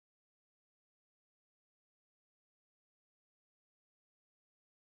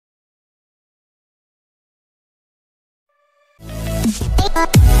Hey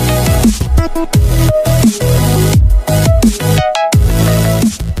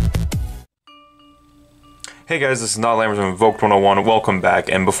guys, this is Not Lambert from Invoked 101. Welcome back.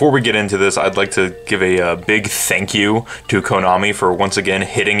 And before we get into this, I'd like to give a big thank you to Konami for once again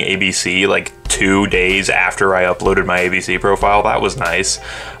hitting ABC like 2 days after I uploaded my ABC profile. That was nice.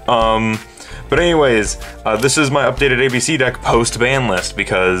 But anyways, this is my updated ABC deck post ban list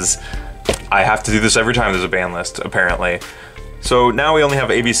because I have to do this every time there's a ban list, apparently. So now we only have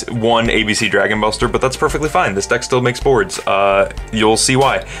one ABC Dragon Buster, but that's perfectly fine. This deck still makes boards. You'll see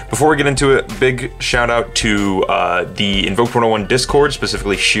why. Before we get into it, big shout out to the Invoked 101 Discord,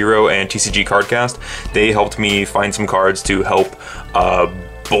 specifically Shiro and TCG Cardcast. They helped me find some cards to help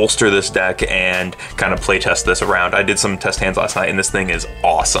bolster this deck and kind of play test this around. I did some test hands last night and this thing is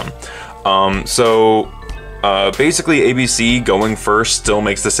awesome. Basically ABC going first still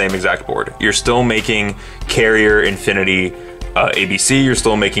makes the same exact board. You're still making Carrier, Infinity, ABC, you're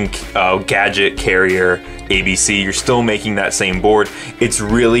still making Gadget, Carrier, ABC, you're still making that same board. It's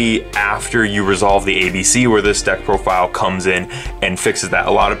really after you resolve the ABC where this deck profile comes in and fixes that.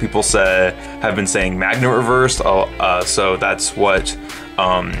 A lot of people have been saying Magnet Reverse, so that's what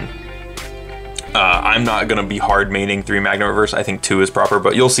I'm not going to be hard maining 3 Magnet Reverse. I think 2 is proper,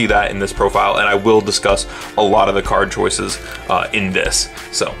 but you'll see that in this profile, and I will discuss a lot of the card choices in this.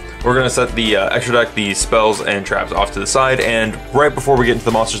 So we're going to set the extra deck, the spells and traps off to the side, and right before we get into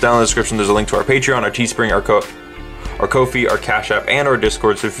the monsters, down in the description there's a link to our Patreon, our Teespring, our Ko-fi, our Cash App, and our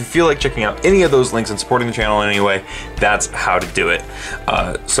Discord. So if you feel like checking out any of those links and supporting the channel in any way, that's how to do it.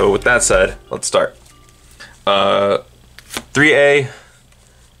 So with that said, let's start. 3A,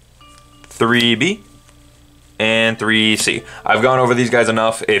 3B, and 3C. I've gone over these guys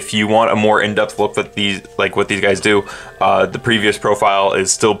enough. If you want a more in-depth look at these, like what these guys do, the previous profile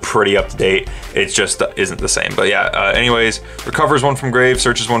is still pretty up to date. It just isn't the same. But yeah, anyways, recovers 1 from grave,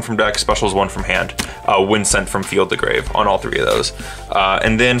 searches 1 from deck, specials 1 from hand, when sent from field to grave on all 3 of those.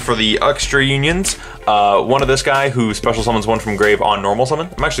 And then for the extra unions, one of this guy who special summons 1 from grave on normal summon.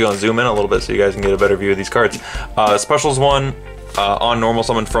 I'm actually gonna zoom in a little bit so you guys can get a better view of these cards. Specials 1 on normal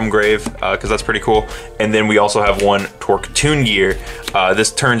summon from grave, because that's pretty cool. And then we also have 1 Torque Tune Gear.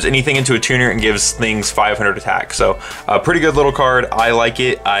 This turns anything into a tuner and gives things 500 attack. So a pretty good little card. I like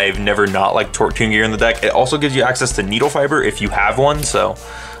it. I've never not liked Torque Tune Gear in the deck. It also gives you access to Needle Fiber if you have one. So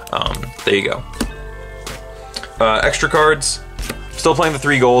there you go. Extra cards. Still playing the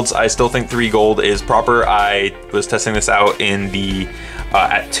 3 golds. I still think 3 gold is proper. I was testing this out in the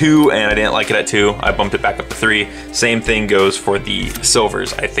at 2 and I didn't like it at 2. I bumped it back up to 3. Same thing goes for the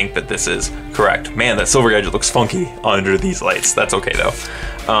silvers. I think that this is correct. Man, that silver gadget looks funky under these lights. That's okay though.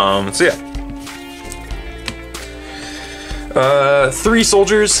 So yeah. 3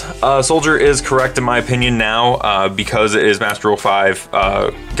 soldiers. Soldier is correct in my opinion now because it is Master Rule 5.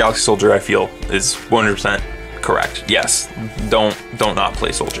 Galaxy Soldier I feel is 100% correct. Yes, don't not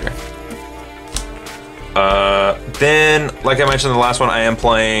play soldier. Then, like I mentioned in the last one, I am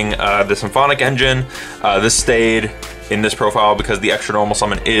playing the Symphonic Engine. This stayed in this profile because the extra normal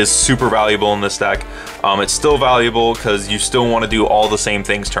summon is super valuable in this deck. It's still valuable because you still want to do all the same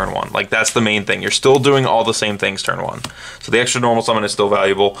things turn 1. Like, that's the main thing. You're still doing all the same things turn 1. So the extra normal summon is still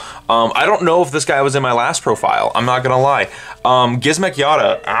valuable. I don't know if this guy was in my last profile. I'm not gonna lie. Gizmek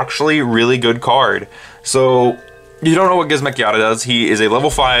Yada, actually really good card. So you don't know what Gizmek Yada does. He is a level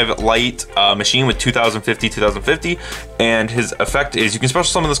 5 light machine with 2050, and his effect is you can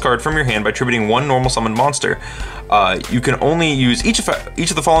special summon this card from your hand by tributing 1 normal summoned monster. You can only use each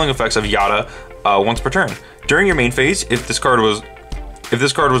of the following effects of Yada once per turn. During your main phase, if this card was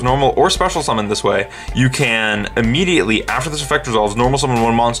normal or special summoned this way, you can immediately, after this effect resolves, normal summon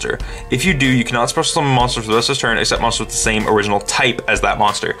 1 monster. If you do, you cannot special summon monsters for the rest of this turn except monsters with the same original type as that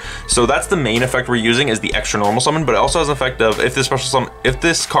monster. So that's the main effect we're using, is the extra normal summon, but it also has an effect of if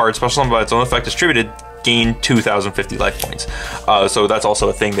this card special summoned by its own effect is tributed, gain 2050 life points. So that's also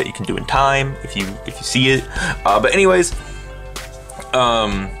a thing that you can do in time if you see it. But anyways,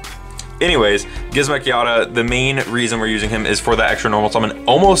 Gizmek Yada, the main reason we're using him is for that extra normal summon.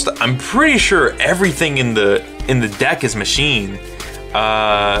 I'm pretty sure everything in the deck is machine.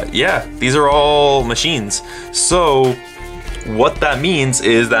 Yeah, these are all machines. So what that means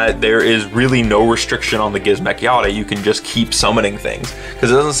is that there is really no restriction on the Gizmek Yada. You can just keep summoning things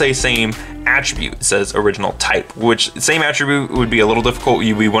because it doesn't say same attribute, it says original type, which same attribute would be a little difficult.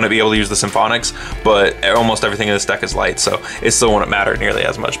 We wouldn't be able to use the Symphonics, but almost everything in this deck is light, so it still wouldn't matter nearly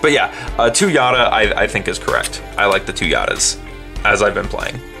as much. But yeah, 2 Yada I think is correct. I like the 2 Yadas as I've been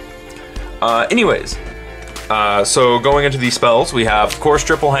playing. So going into these spells, we have of course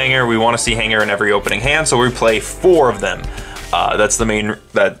triple hanger. We want to see hanger in every opening hand, so we play 4 of them. That's the main,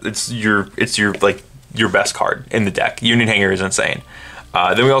 it's your like your best card in the deck. Union Hanger is insane.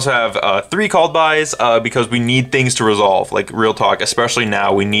 Then we also have 3 called buys because we need things to resolve. Like, real talk, especially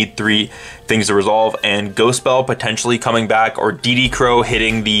now, we need 3 things to resolve. And Ghost Spell potentially coming back, or DD Crow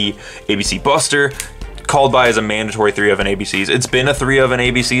hitting the ABC Buster. Called buy is a mandatory 3 of an ABCs. It's been a 3 of an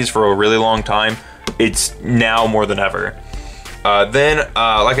ABCs for a really long time. It's now more than ever. Then,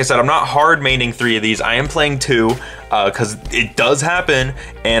 like I said, I'm not hard maining 3 of these. I am playing 2 because it does happen,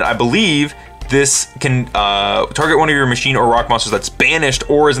 and I believe this can target one of your machine or rock monsters that's banished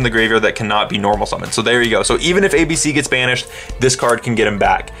or is in the graveyard that cannot be normal summoned. So there you go. So even if ABC gets banished, this card can get him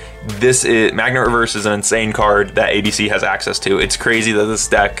back. This is Magnet Reverse is an insane card that ABC has access to. It's crazy that this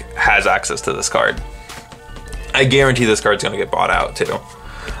deck has access to this card. I guarantee this card's gonna get bought out too.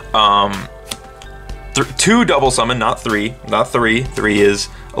 2 double summon, not 3. Not 3. 3 is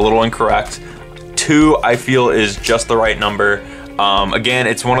a little incorrect. 2 I feel is just the right number. Again,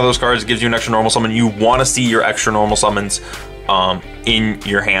 it's one of those cards that gives you an extra normal summon. You want to see your extra normal summons in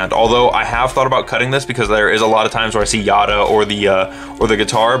your hand. Although I have thought about cutting this because there is a lot of times where I see Yada or the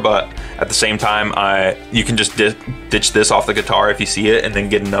guitar, but at the same time, you can just ditch this off the guitar if you see it, and then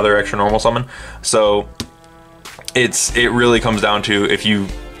get another extra normal summon. So it really comes down to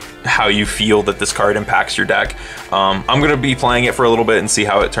how you feel that this card impacts your deck. I'm gonna be playing it for a little bit and see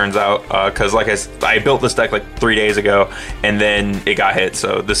how it turns out, because like I built this deck like 3 days ago and then it got hit,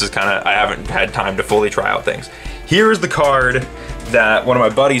 so this is kind of, I haven't had time to fully try out things. Here's the card that one of my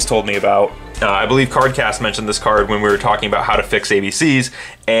buddies told me about. I believe Cardcast mentioned this card when we were talking about how to fix ABCs,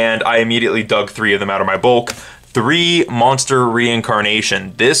 and I immediately dug 3 of them out of my bulk. 3 Monster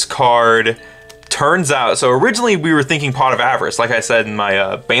Reincarnation. This card turns out, so originally we were thinking Pot of Avarice. Like I said in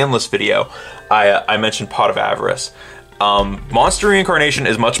my BANLIST video, I mentioned Pot of Avarice. Monster Reincarnation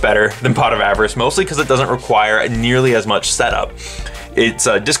is much better than Pot of Avarice, mostly because it doesn't require nearly as much setup. It's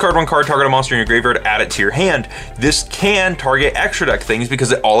discard 1 card, target a monster in your graveyard, add it to your hand. This can target extra deck things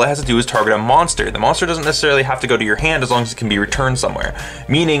because all it has to do is target a monster. The monster doesn't necessarily have to go to your hand as long as it can be returned somewhere.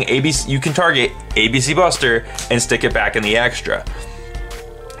 Meaning you can target ABC Buster and stick it back in the extra.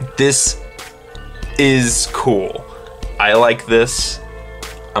 This is cool. I like this.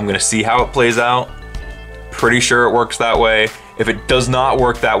 I'm gonna see how it plays out. Pretty sure it works that way. If it does not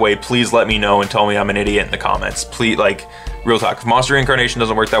work that way, please let me know and tell me I'm an idiot in the comments. Please, like, real talk. If Monster Reincarnation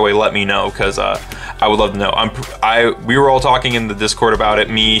doesn't work that way, let me know, because I would love to know. We were all talking in the Discord about it,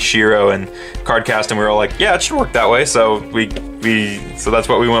 me, Shiro, and Cardcast, and we were all like, yeah, it should work that way. So so that's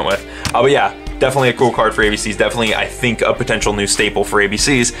what we went with. But yeah, definitely a cool card for ABCs. Definitely, I think, a potential new staple for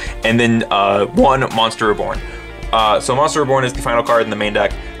ABCs. And then 1 Monster Reborn. So Monster Reborn is the final card in the main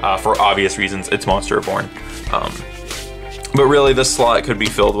deck for obvious reasons. It's Monster Reborn. But really, this slot could be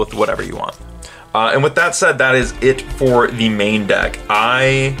filled with whatever you want. And with that said, that is it for the main deck.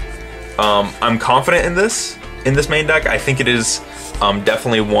 I'm confident in this main deck. I think it is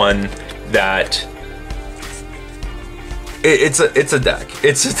definitely one that it's a deck.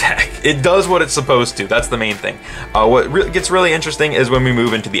 It's a deck. It does what it's supposed to. That's the main thing. What gets really interesting is when we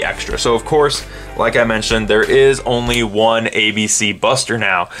move into the extra. So of course, like I mentioned, there is only 1 ABC Buster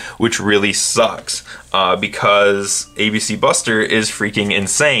now, which really sucks because ABC Buster is freaking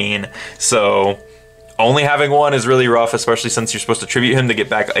insane. So only having 1 is really rough, especially since you're supposed to tribute him to get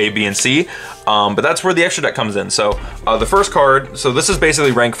back A, B, and C. But that's where the extra deck comes in. So the first card, so this is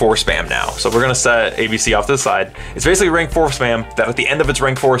basically rank 4 spam now. So we're gonna set ABC off to the side. It's basically rank 4 spam that at the end of its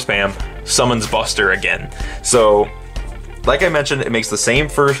rank 4 spam summons Buster again. So like I mentioned, it makes the same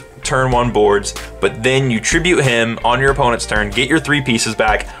first turn 1 boards, but then you tribute him on your opponent's turn, get your 3 pieces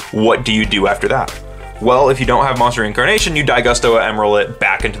back. What do you do after that? Well, if you don't have Monster Reincarnation, you Daigusto Emerald it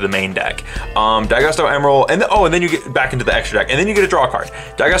back into the main deck. Daigusto Emerald, and then you get back into the extra deck, and then you get a draw card.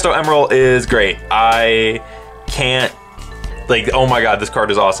 Daigusto Emerald is great. I can't, like, oh my god, this card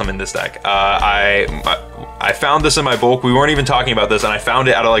is awesome in this deck. I found this in my bulk. We weren't even talking about this, and I found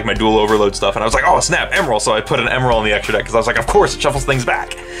it out of like my dual overload stuff, and I was like, oh snap, Emerald. So I put an Emerald in the extra deck because I was like, of course, it shuffles things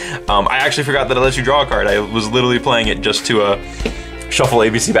back. I actually forgot that it lets you draw a card. I was literally playing it just to shuffle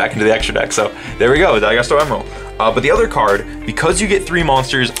ABC back into the extra deck. So there we go, Daigusto Emerald. But the other card, because you get 3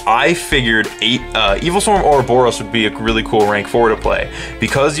 monsters, I figured Evil Swarm or Boros would be a really cool rank 4 to play.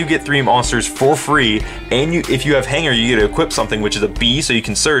 Because you get 3 monsters for free, and if you have Hanger, you get to equip something, which is a B, so you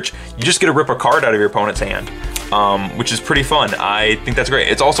can search. You just get to rip a card out of your opponent's hand, which is pretty fun. I think that's great.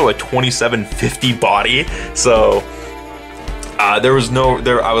 It's also a 2750 body, so there was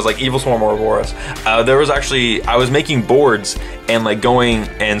I was like Evil Swarm or Boros. There was actually, I was making boards and like going,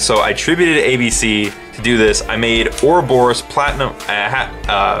 and so I tributed ABC to to do this, I made Ouroboros Platinum,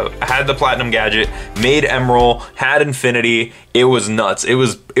 had the Platinum gadget, made Emerald, had Infinity. It was nuts. It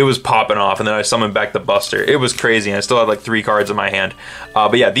was popping off, and then I summoned back the Buster. It was crazy, and I still had like 3 cards in my hand.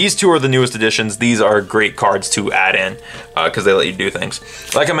 But yeah, these 2 are the newest additions. These are great cards to add in, because they let you do things.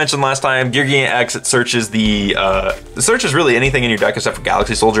 Like I mentioned last time, Gear Gigant X, it searches it searches really anything in your deck except for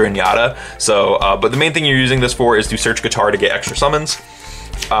Galaxy Soldier and Yada. So, but the main thing you're using this for is to search Guitar to get extra summons.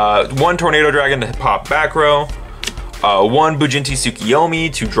 1 Tornado Dragon to pop back row. 1 Bujinti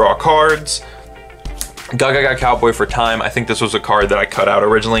Tsukiyomi to draw cards. Gaga Cowboy for time. I think this was a card that I cut out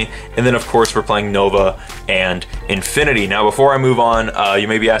originally. And then of course we're playing Nova and Infinity. Now before I move on, you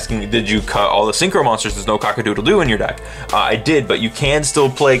may be asking, did you cut all the Synchro monsters? There's no Cock-a-doodle-doo in your deck. I did, but you can still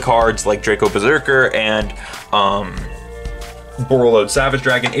play cards like Draco Berserker and Borreload Savage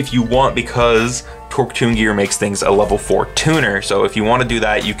Dragon if you want, because Torque Tune Gear makes things a level 4 tuner. So if you want to do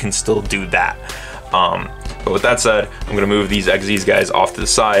that, you can still do that. But with that said, I'm going to move these XZs guys off to the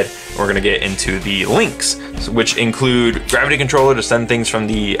side, and we're going to get into the links, which include Gravity Controller to send things from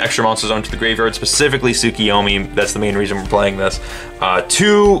the extra monster zone to the graveyard, specifically Tsukiyomi. That's the main reason we're playing this.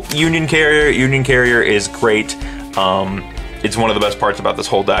 2 Union Carrier. Union Carrier is great. It's one of the best parts about this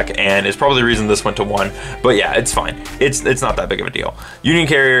whole deck, and it's probably the reason this went to 1. But yeah, it's fine. It's not that big of a deal. Union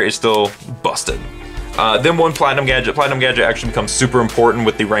Carrier is still busted. Then 1 Platinum Gadget. Platinum Gadget actually becomes super important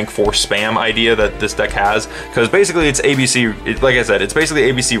with the rank 4 spam idea that this deck has, because basically it's ABC, like I said, it's basically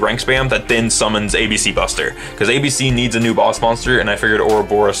ABC rank spam that then summons ABC Buster, because ABC needs a new boss monster, and I figured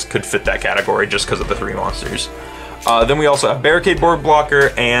Ouroboros could fit that category just because of the 3 monsters. Then we also have Barricade Board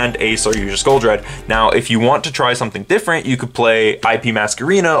Blocker and a Saryuja Scoldred. Now, if you want to try something different, you could play IP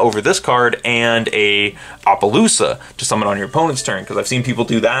Masquerena over this card and a Appaloosa to summon on your opponent's turn, because I've seen people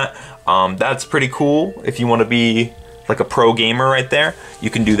do that. That's pretty cool. If you want to be like a pro gamer right there, you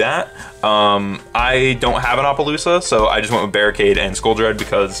can do that. I don't have an Appaloosa, so I just went with Barricade and Scoldred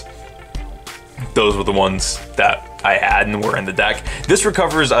because those were the ones that I had and were in the deck. This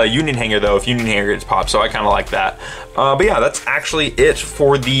recovers Union Hanger though, if Union Hanger gets popped, so I kind of like that. But yeah, that's actually it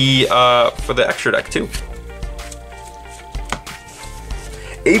for the extra deck too.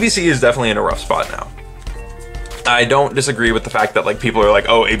 ABC is definitely in a rough spot now. I don't disagree with the fact that like people are like,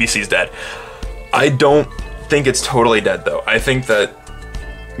 oh, ABC's dead. I don't think it's totally dead though. I think that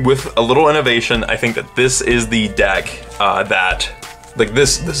with a little innovation, I think that this is the deck that, like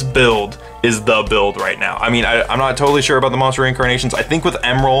this build is the build right now. I mean, I'm not totally sure about the monster reincarnations. I think with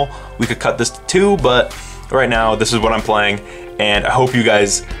Emerald, we could cut this to 2, but right now, this is what I'm playing, and I hope you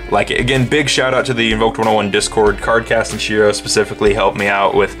guys like it. Again, big shout out to the Invoked 101 Discord. Cardcast and Shiro specifically helped me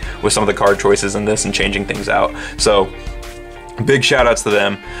out with some of the card choices in this and changing things out. So, big shout outs to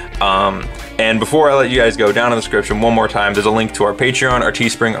them. And before I let you guys go, down in the description one more time, there's a link to our Patreon, our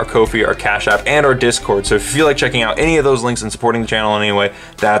Teespring, our Ko-fi, our Cash App, and our Discord. So if you feel like checking out any of those links and supporting the channel in any way,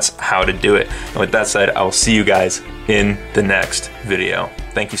 that's how to do it. And with that said, I will see you guys in the next video.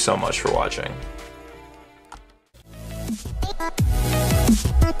 Thank you so much for watching.